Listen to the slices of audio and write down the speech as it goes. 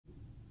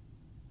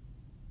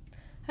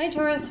Hi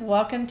Taurus,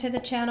 welcome to the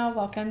channel.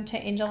 Welcome to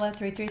Angela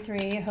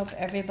 333. I hope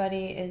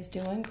everybody is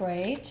doing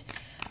great.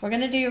 We're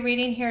going to do a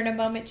reading here in a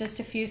moment, just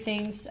a few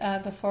things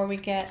before we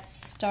get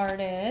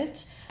started.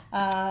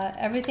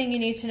 Everything you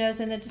need to know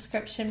is in the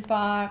description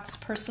box.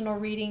 Personal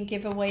reading,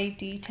 giveaway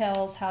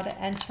details, how to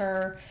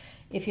enter.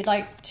 If you'd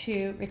like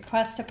to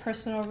request a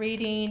personal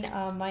reading,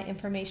 my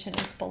information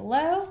is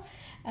below.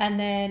 And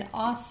then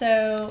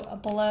also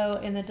below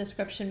in the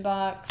description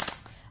box,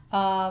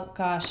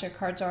 gosh, your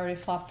cards are already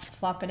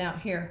flopping out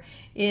here,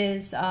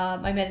 is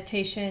my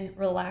meditation,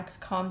 relax,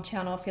 calm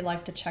channel if you'd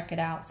like to check it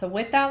out. So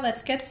with that,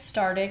 let's get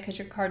started because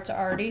your cards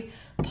are already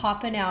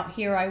popping out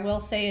here. I will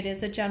say it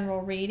is a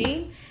general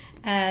reading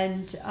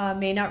and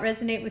may not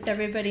resonate with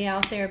everybody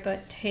out there,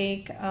 but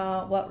take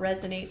what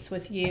resonates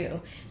with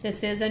you.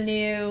 This is a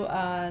new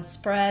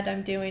spread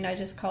I'm doing. I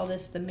just call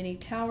this the mini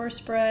tower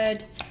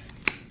spread.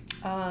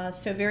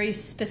 So very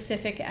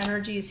specific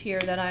energies here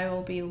that I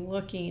will be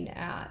looking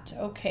at.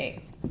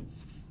 Okay.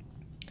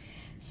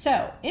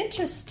 So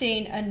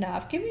interesting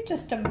enough, give me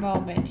just a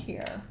moment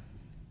here.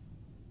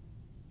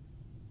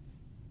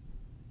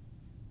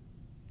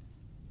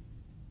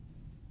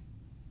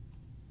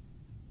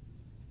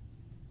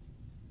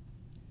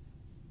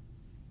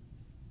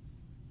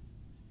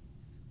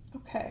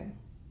 Okay.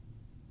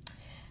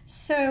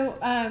 So,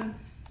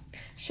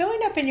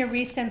 showing up in your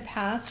recent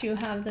past, you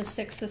have the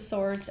Six of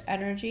Swords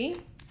energy.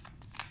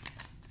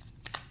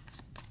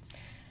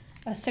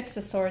 Six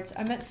of Swords.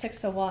 I meant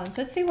Six of Wands.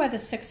 Let's see why the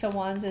Six of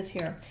Wands is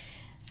here.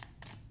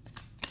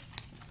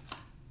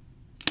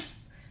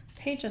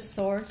 Page of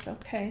Swords.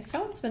 Okay.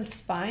 Someone's been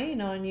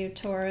spying on you,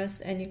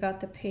 Taurus, and you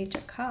got the Page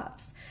of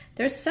Cups.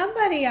 There's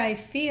somebody I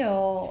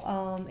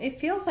feel, it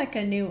feels like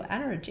a new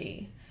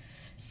energy.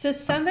 So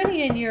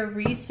somebody in your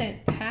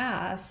recent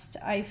past,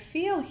 I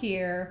feel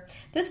here,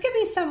 this could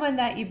be someone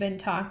that you've been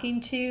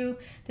talking to.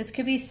 This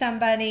could be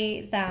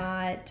somebody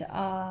that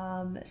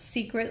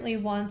secretly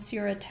wants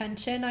your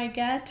attention, I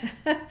get.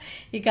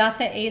 You got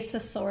the Ace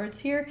of Swords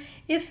here.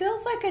 It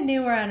feels like a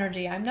newer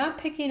energy. I'm not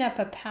picking up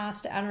a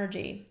past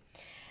energy.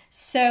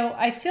 So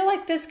I feel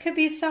like this could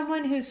be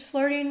someone who's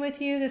flirting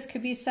with you. This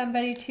could be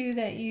somebody too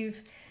that you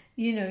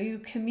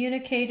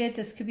communicated.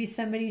 This could be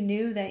somebody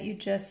new that you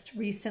just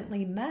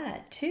recently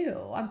met too.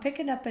 I'm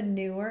picking up a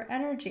newer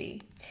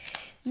energy.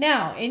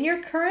 Now, in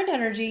your current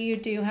energy, you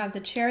do have the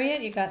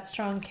Chariot. You got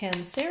strong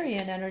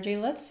Cancerian energy.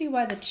 Let's see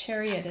why the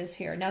Chariot is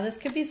here. Now, this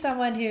could be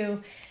someone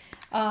who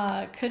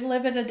could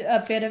live at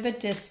a bit of a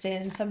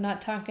distance. I'm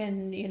not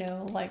talking,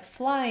 like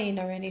flying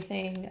or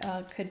anything.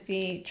 Could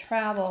be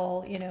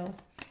travel, in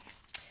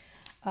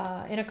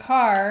a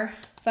car.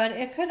 But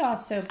it could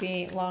also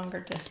be longer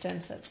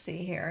distance. Let's see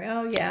here.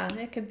 Oh, yeah.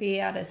 It could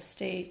be out of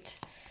state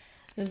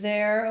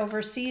there,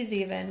 overseas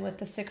even, with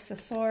the Six of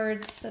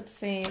Swords. Let's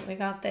see. We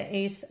got the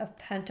Ace of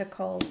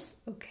Pentacles.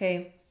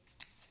 Okay.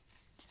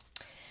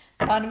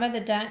 Bottom of the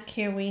deck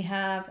here we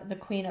have the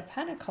Queen of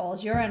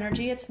Pentacles. Your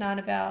energy, it's not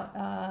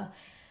about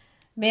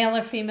male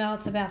or female.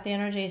 It's about the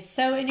energy.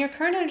 So in your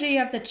current energy, you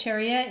have the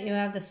Chariot, you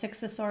have the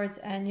Six of Swords,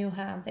 and you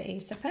have the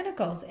Ace of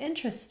Pentacles.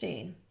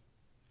 Interesting.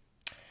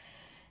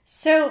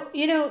 So,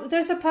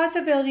 there's a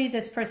possibility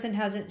this person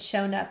hasn't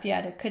shown up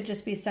yet. It could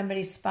just be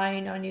somebody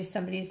spying on you.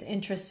 Somebody's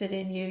interested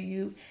in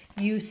you.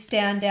 You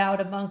stand out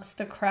amongst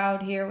the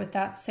crowd here with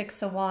that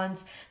Six of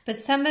Wands. But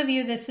some of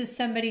you, this is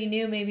somebody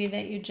new maybe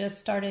that you just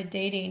started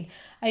dating.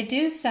 I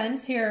do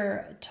sense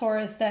here,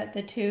 Taurus, that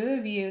the two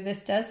of you,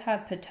 this does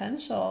have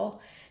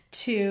potential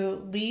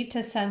to lead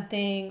to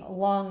something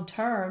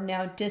long-term.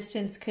 Now,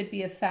 distance could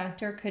be a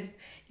factor, could,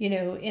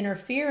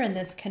 interfere in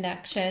this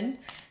connection.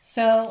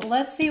 So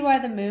let's see why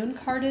the Moon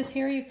card is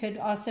here. You could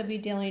also be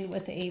dealing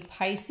with a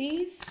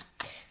Pisces.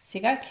 So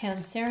you got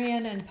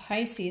Cancerian and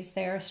Pisces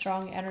there,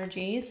 strong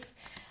energies.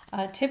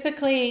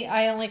 Typically,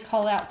 I only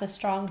call out the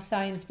strong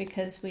signs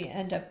because we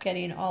end up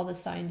getting all the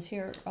signs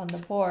here on the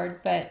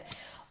board. But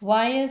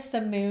why is the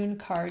Moon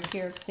card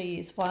here,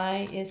 please?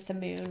 Why is the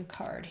Moon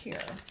card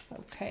here?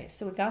 Okay,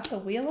 so we got the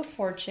Wheel of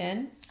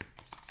Fortune.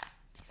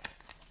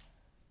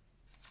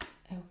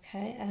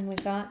 Okay, and we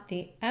got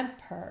the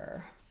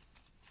Emperor.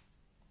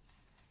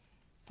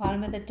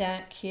 Bottom of the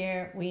deck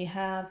here, we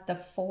have the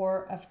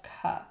Four of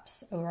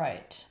Cups. All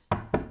right.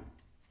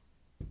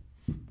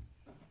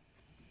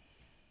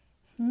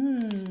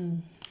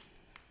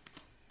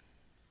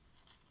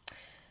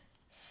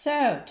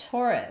 So,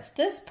 Taurus,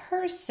 this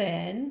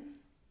person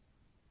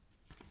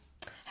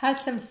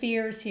has some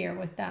fears here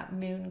with that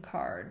Moon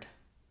card.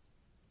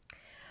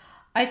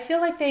 I feel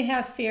like they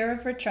have fear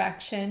of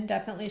retraction,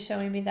 definitely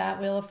showing me that.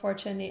 Wheel of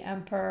Fortune, the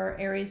Emperor,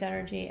 Aries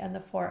energy, and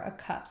the Four of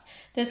Cups.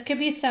 This could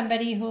be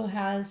somebody who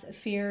has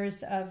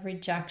fears of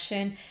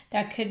rejection.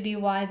 That could be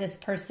why this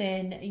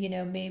person,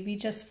 may be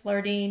just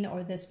flirting,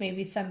 or this may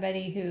be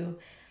somebody who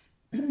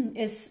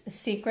is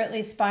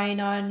secretly spying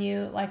on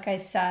you. Like I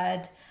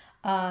said,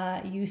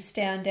 you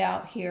stand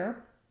out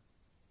here.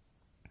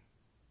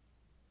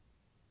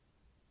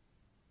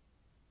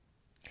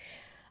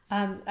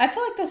 I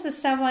feel like this is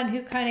someone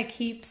who kind of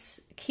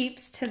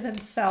keeps to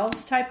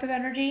themselves type of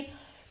energy.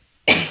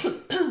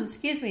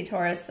 Excuse me,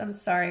 Taurus. I'm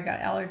sorry, I got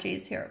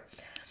allergies here.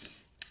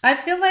 I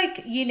feel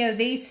like, you know,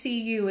 they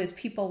see you as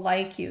people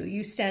like you.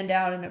 You stand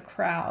out in a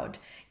crowd.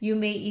 You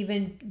may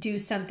even do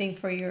something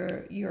for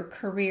your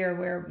career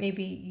where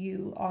maybe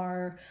you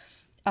are,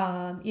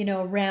 you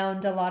know,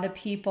 around a lot of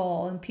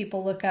people and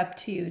people look up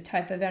to you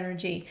type of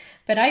energy.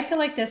 But I feel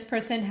like this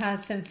person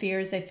has some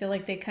fears. I feel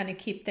like they kind of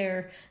keep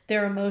their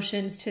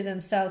emotions to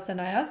themselves.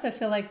 And I also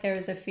feel like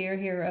there's a fear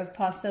here of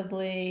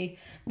possibly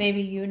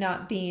maybe you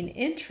not being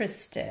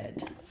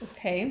interested.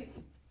 Okay.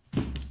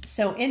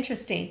 So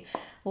interesting.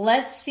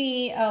 Let's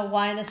see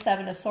why the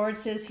Seven of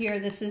Swords is here.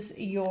 This is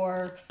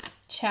your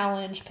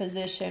challenge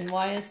position.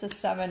 Why is the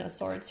Seven of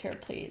Swords here,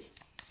 please?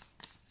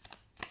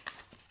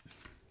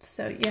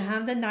 So you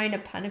have the Nine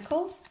of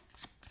Pentacles.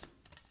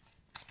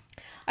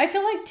 I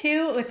feel like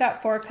too, with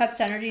that Four of Cups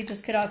energy,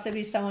 this could also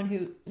be someone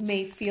who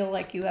may feel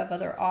like you have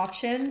other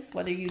options,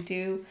 whether you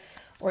do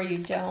or you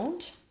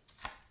don't.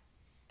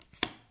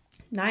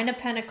 Nine of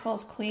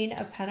Pentacles, Queen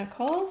of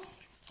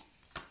Pentacles.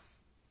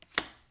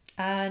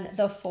 And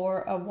the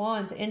Four of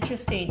Wands.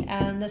 Interesting.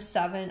 And the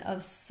Seven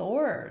of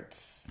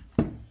Swords.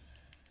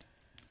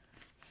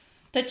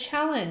 The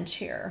challenge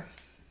here.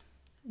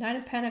 Nine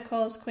of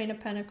Pentacles, Queen of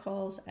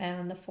Pentacles,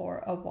 and the Four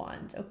of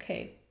Wands.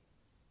 Okay.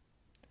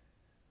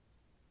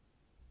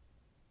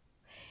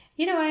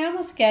 You know, I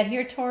almost get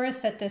here, Taurus,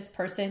 that this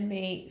person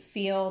may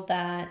feel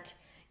that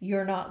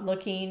you're not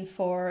looking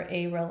for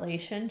a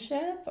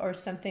relationship or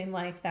something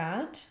like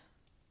that.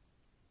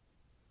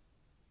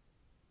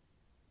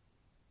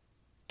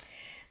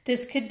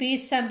 This could be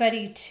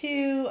somebody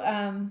too,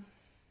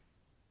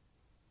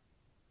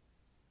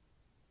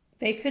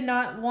 they could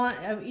not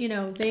want, you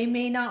know, they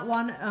may not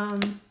want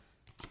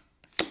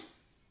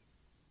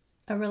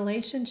a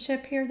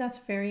relationship here. That's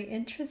very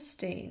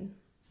interesting.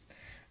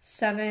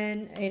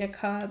 Seven, Eight of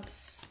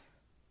Cups,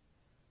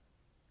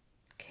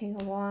 King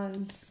of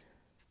Wands,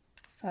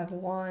 Five of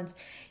Wands.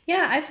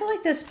 Yeah, I feel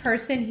like this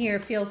person here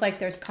feels like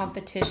there's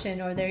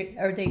competition, or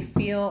they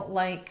feel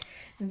like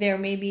there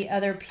may be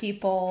other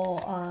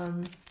people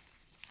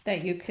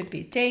that you could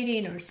be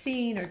dating or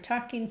seeing or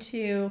talking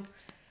to.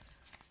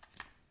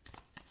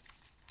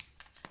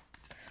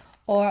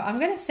 Or I'm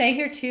going to say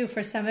here too,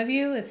 for some of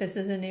you, if this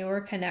is a newer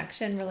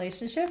connection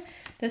relationship,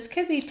 this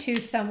could be to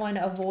someone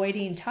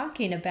avoiding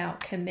talking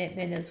about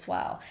commitment as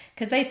well,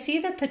 because I see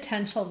the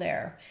potential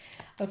there.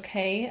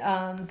 Okay.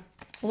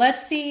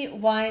 Let's see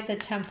why the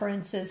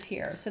Temperance is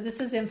here. So this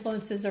is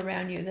influences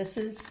around you. This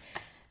is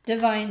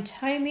divine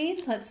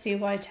timing. Let's see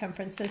why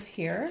Temperance is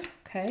here.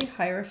 Okay.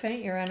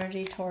 Hierophant, your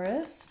energy,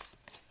 Taurus.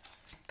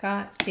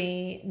 Got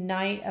the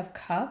Knight of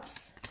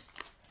Cups.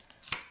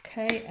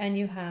 Okay, and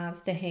you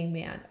have the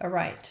Hangman. All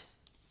right.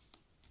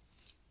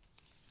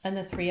 And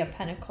the Three of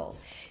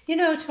Pentacles. You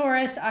know,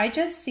 Taurus, I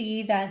just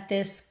see that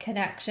this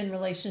connection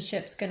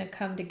relationship is going to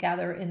come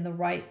together in the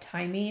right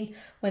timing,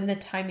 when the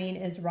timing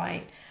is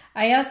right.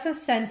 I also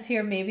sense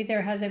here maybe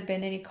there hasn't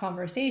been any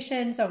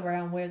conversations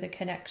around where the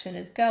connection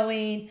is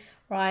going,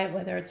 right?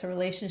 Whether it's a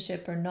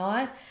relationship or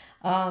not.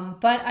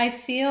 But I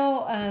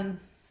feel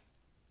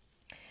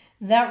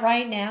that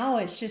right now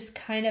it's just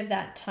kind of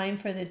that time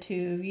for the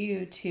two of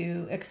you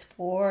to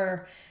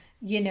explore,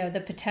 you know,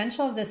 the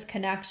potential of this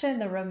connection,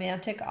 the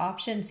romantic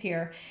options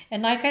here.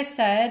 And like I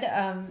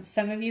said,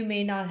 some of you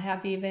may not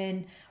have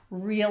even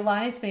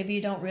realized, maybe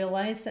you don't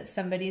realize that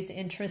somebody's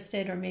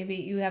interested, or maybe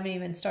you haven't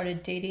even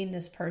started dating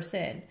this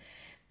person.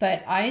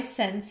 But I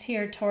sense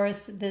here,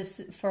 Taurus,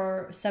 this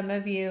for some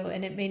of you,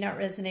 and it may not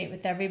resonate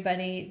with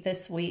everybody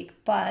this week,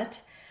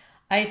 but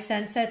I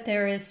sense that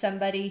there is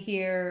somebody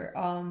here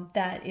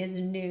that is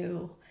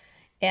new.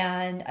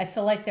 And I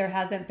feel like there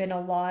hasn't been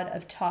a lot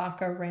of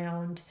talk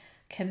around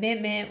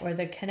commitment, where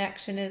the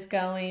connection is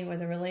going, where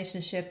the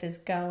relationship is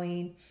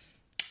going.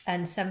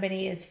 And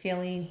somebody is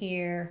feeling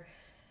here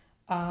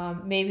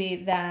maybe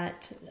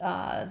that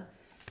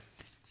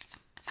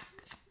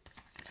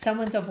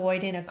someone's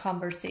avoiding a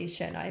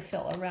conversation, I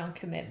feel, around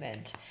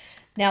commitment.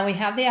 Now we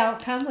have the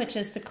outcome, which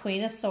is the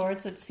Queen of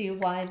Swords. Let's see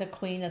why the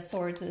Queen of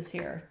Swords is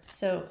here.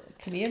 So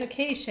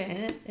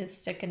communication is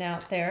sticking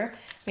out there.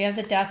 We have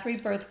the Death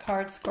Rebirth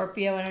card,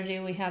 Scorpio energy.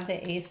 We have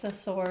the Ace of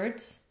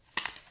Swords.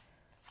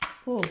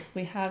 Ooh,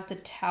 we have the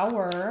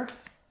Tower.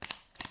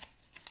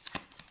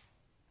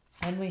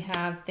 And we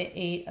have the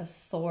Eight of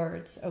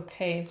Swords.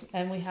 Okay,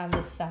 and we have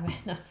the Seven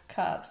of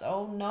Cups.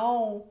 Oh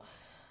no.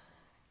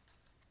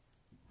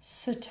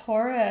 So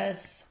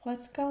Taurus,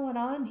 what's going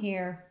on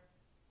here?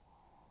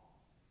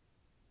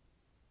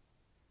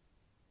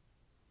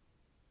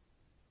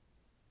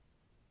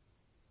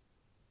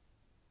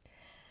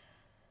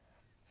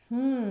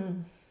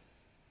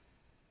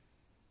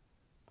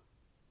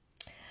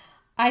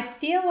 I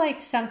feel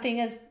like something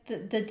is,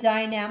 the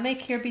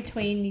dynamic here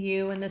between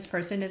you and this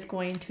person is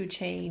going to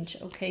change.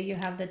 Okay, you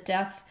have the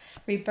Death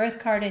Rebirth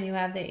card and you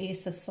have the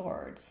Ace of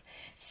Swords.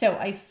 So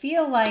I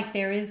feel like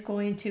there is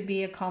going to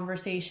be a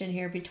conversation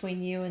here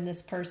between you and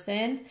this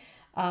person,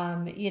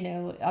 you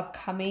know,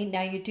 upcoming.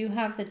 Now you do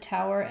have the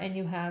Tower and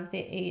you have the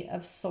Eight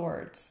of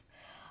Swords.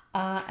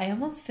 I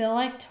almost feel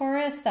like,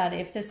 Taurus, that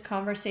if this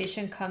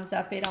conversation comes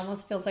up, it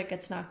almost feels like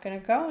it's not going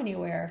to go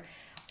anywhere.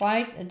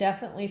 Right? It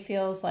definitely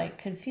feels like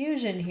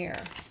confusion here.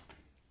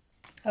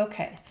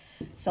 Okay,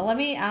 so let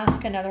me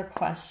ask another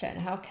question.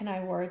 How can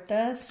I word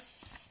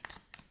this?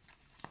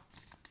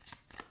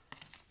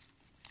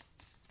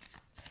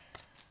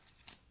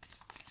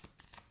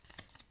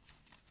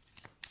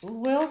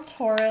 Will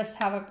Taurus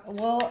have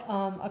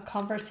a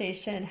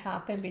conversation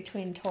happen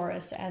between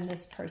Taurus and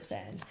this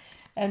person?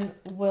 And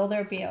will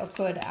there be a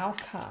good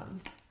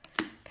outcome?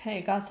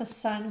 Okay, got the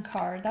Sun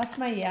card. That's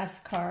my yes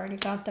card. You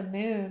got the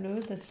Moon. Ooh,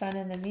 the Sun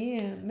and the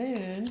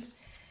Moon.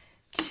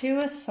 2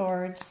 of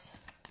Swords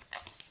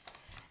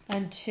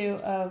and 2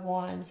 of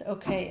Wands.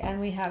 Okay,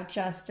 and we have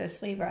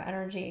Justice, Libra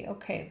energy.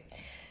 Okay,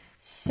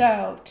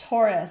 so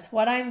Taurus,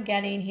 what I'm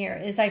getting here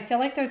is I feel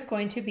like there's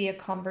going to be a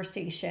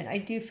conversation. I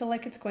do feel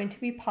like it's going to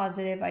be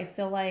positive. I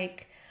feel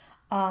like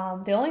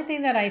the only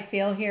thing that I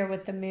feel here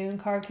with the Moon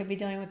card, could be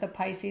dealing with the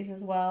Pisces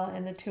as well,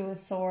 and the 2 of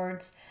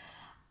Swords.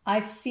 I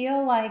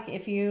feel like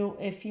if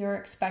you're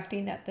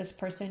expecting that this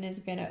person is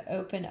going to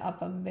open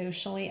up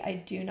emotionally, I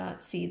do not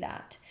see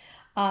that.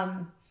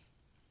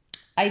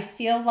 I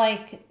feel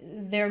like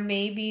there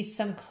may be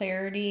some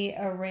clarity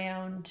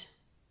around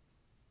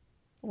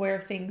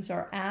where things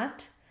are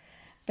at,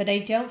 but I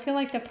don't feel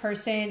like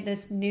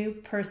this new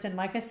person,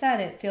 like I said,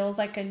 it feels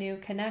like a new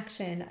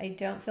connection. I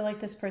don't feel like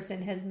this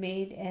person has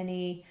made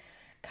any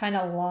kind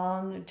of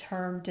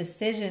long-term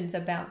decisions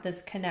about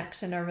this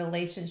connection or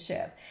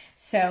relationship.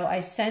 So I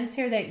sense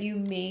here that you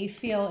may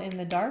feel in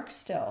the dark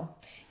still.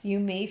 You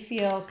may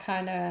feel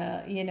kind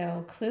of,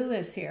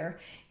 clueless here.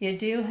 You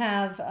do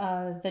have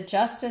the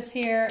Justice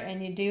here,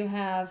 and you do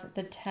have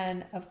the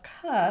 10 of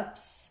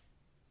Cups.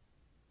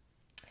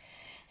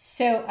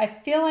 So I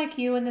feel like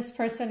you and this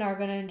person are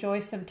going to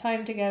enjoy some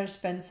time together,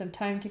 spend some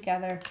time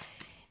together.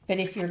 But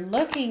if you're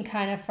looking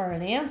kind of for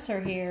an answer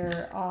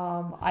here,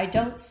 I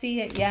don't see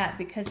it yet,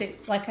 because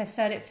it, like I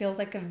said, it feels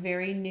like a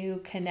very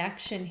new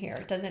connection here.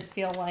 It doesn't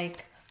feel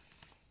like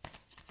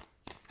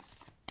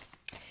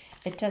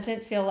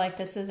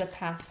this is a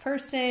past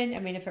person. I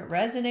mean, if it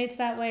resonates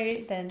that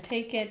way, then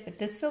take it. But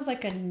this feels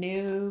like a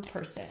new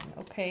person,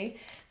 okay?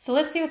 So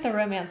let's see what the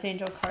romance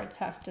angel cards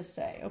have to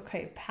say.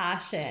 Okay,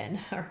 passion,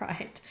 all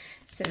right.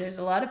 So there's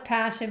a lot of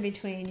passion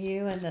between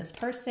you and this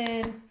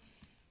person.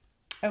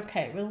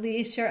 Okay,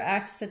 release your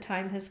ex. The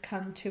time has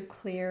come to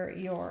clear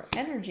your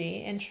energy.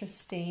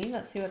 Interesting.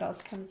 Let's see what else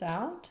comes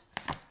out.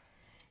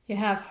 You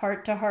have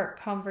heart-to-heart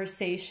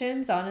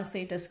conversations.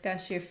 Honestly,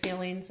 discuss your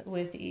feelings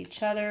with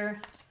each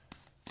other.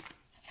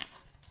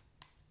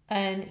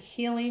 And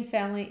healing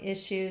family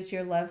issues.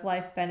 Your love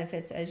life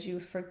benefits as you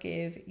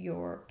forgive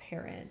your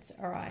parents.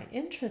 All right,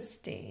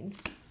 interesting.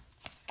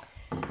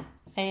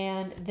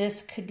 And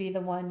this could be the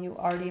one you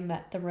already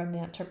met, the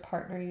romantic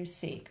partner you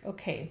seek.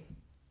 Okay.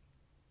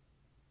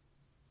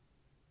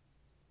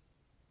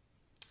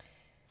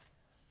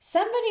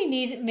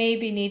 Somebody may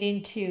be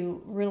needing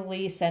to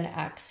release an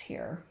ex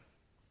here.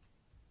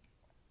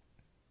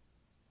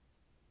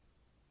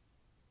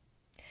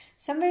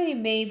 Somebody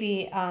may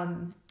be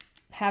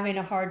having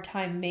a hard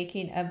time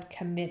making a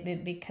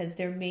commitment because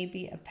there may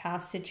be a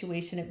past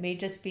situation. It may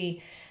just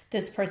be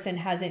this person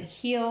hasn't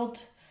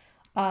healed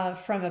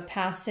from a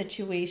past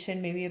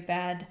situation, maybe a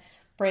bad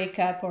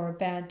breakup or a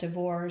bad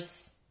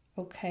divorce.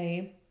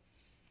 Okay.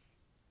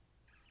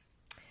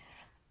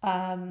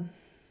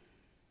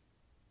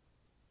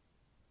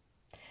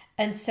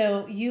 And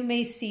so you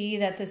may see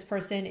that this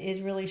person is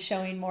really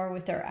showing more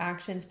with their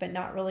actions, but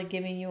not really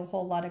giving you a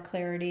whole lot of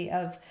clarity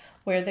of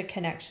where the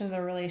connection of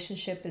the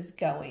relationship is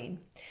going.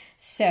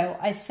 So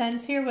I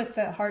sense here with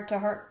the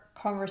heart-to-heart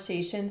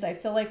conversations, I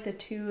feel like the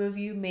two of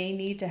you may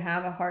need to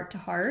have a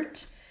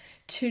heart-to-heart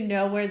to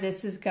know where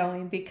this is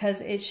going,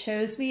 because it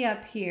shows me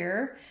up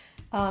here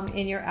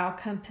in your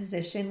outcome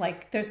position,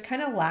 like there's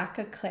kind of lack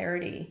of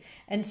clarity,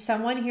 and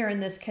someone here in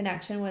this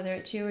connection, whether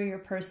it's you or your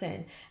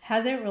person,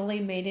 hasn't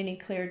really made any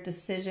clear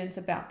decisions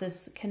about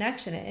this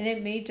connection. And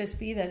it may just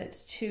be that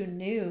it's too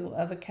new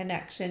of a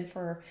connection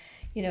for,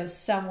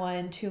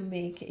 someone to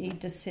make a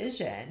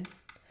decision.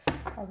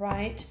 All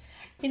right.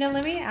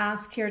 Let me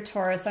ask here,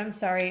 Taurus, I'm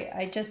sorry,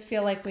 I just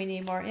feel like we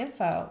need more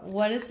info.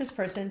 What is this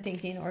person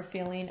thinking or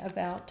feeling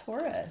about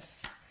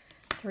Taurus?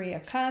 3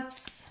 of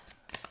Cups,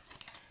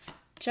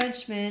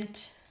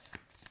 Judgment,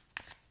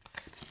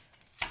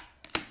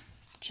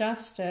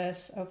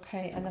 Justice,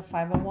 okay, and the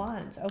 5 of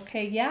Wands.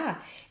 Okay, yeah,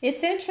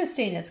 it's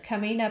interesting. It's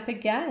coming up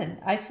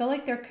again. I feel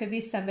like there could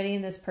be somebody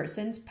in this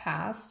person's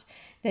past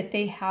that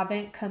they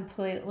haven't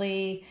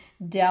completely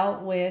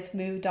dealt with,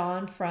 moved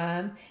on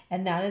from,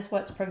 and that is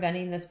what's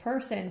preventing this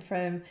person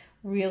from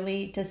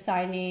really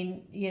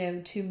deciding,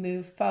 to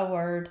move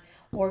forward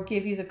or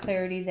give you the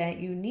clarity that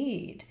you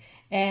need.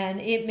 And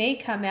it may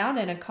come out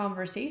in a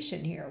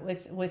conversation here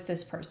with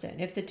this person.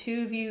 If the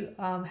two of you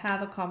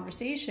have a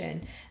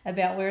conversation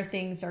about where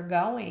things are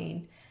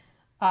going,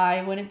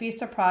 I wouldn't be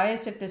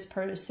surprised if this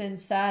person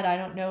said, I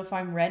don't know if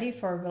I'm ready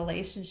for a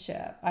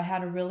relationship. I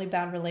had a really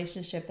bad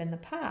relationship in the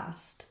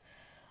past.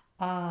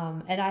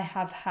 And I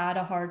have had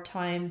a hard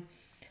time,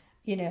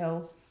 you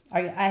know,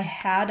 I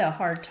had a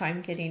hard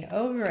time getting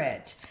over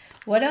it.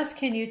 What else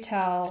can you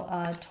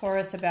tell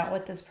Taurus about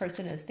what this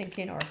person is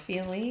thinking or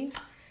feeling?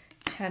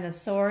 Ten of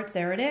Swords.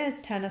 There it is.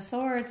 Ten of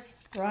Swords,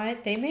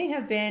 right? They may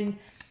have been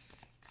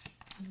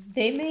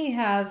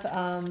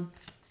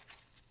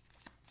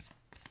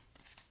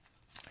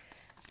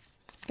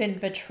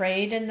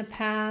betrayed in the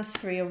past.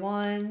 Three of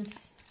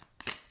Wands.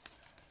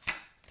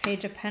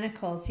 Page of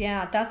Pentacles.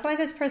 Yeah, that's why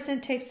this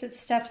person takes it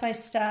step by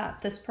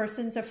step. This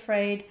person's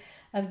afraid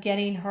of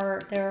getting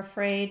hurt. They're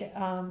afraid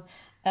of,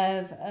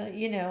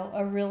 you know,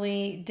 a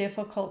really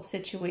difficult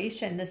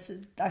situation.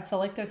 I feel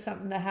like there's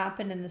something that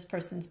happened in this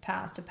person's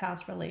past, a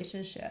past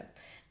relationship.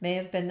 May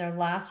have been their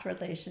last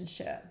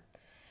relationship.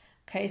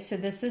 Okay, so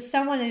this is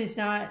someone who's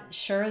not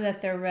sure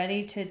that they're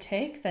ready to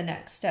take the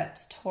next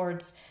steps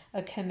towards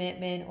a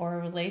commitment or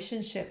a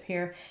relationship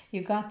here.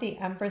 You got the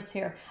Empress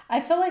here. I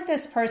feel like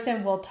this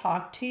person will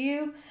talk to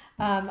you.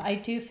 I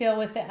do feel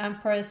with the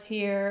Empress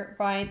here,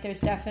 right,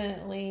 there's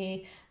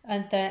definitely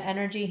the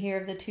energy here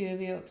of the two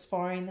of you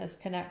exploring this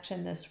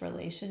connection, this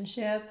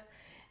relationship.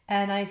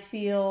 And I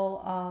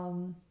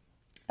feel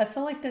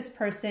like this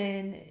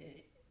person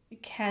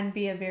can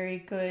be a very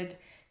good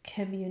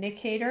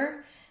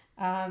communicator.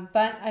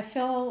 But I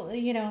feel,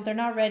 you know, they're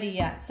not ready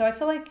yet. So I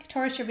feel like,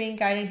 Taurus, you're being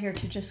guided here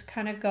to just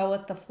kind of go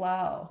with the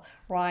flow,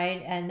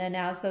 right? And then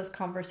as those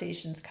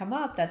conversations come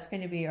up, that's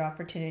going to be your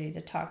opportunity to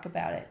talk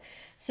about it.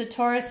 So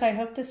Taurus, I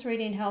hope this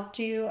reading helped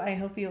you. I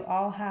hope you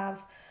all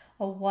have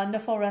a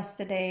wonderful rest of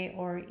the day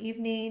or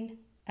evening.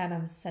 And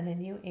I'm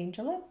sending you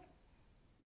angel love.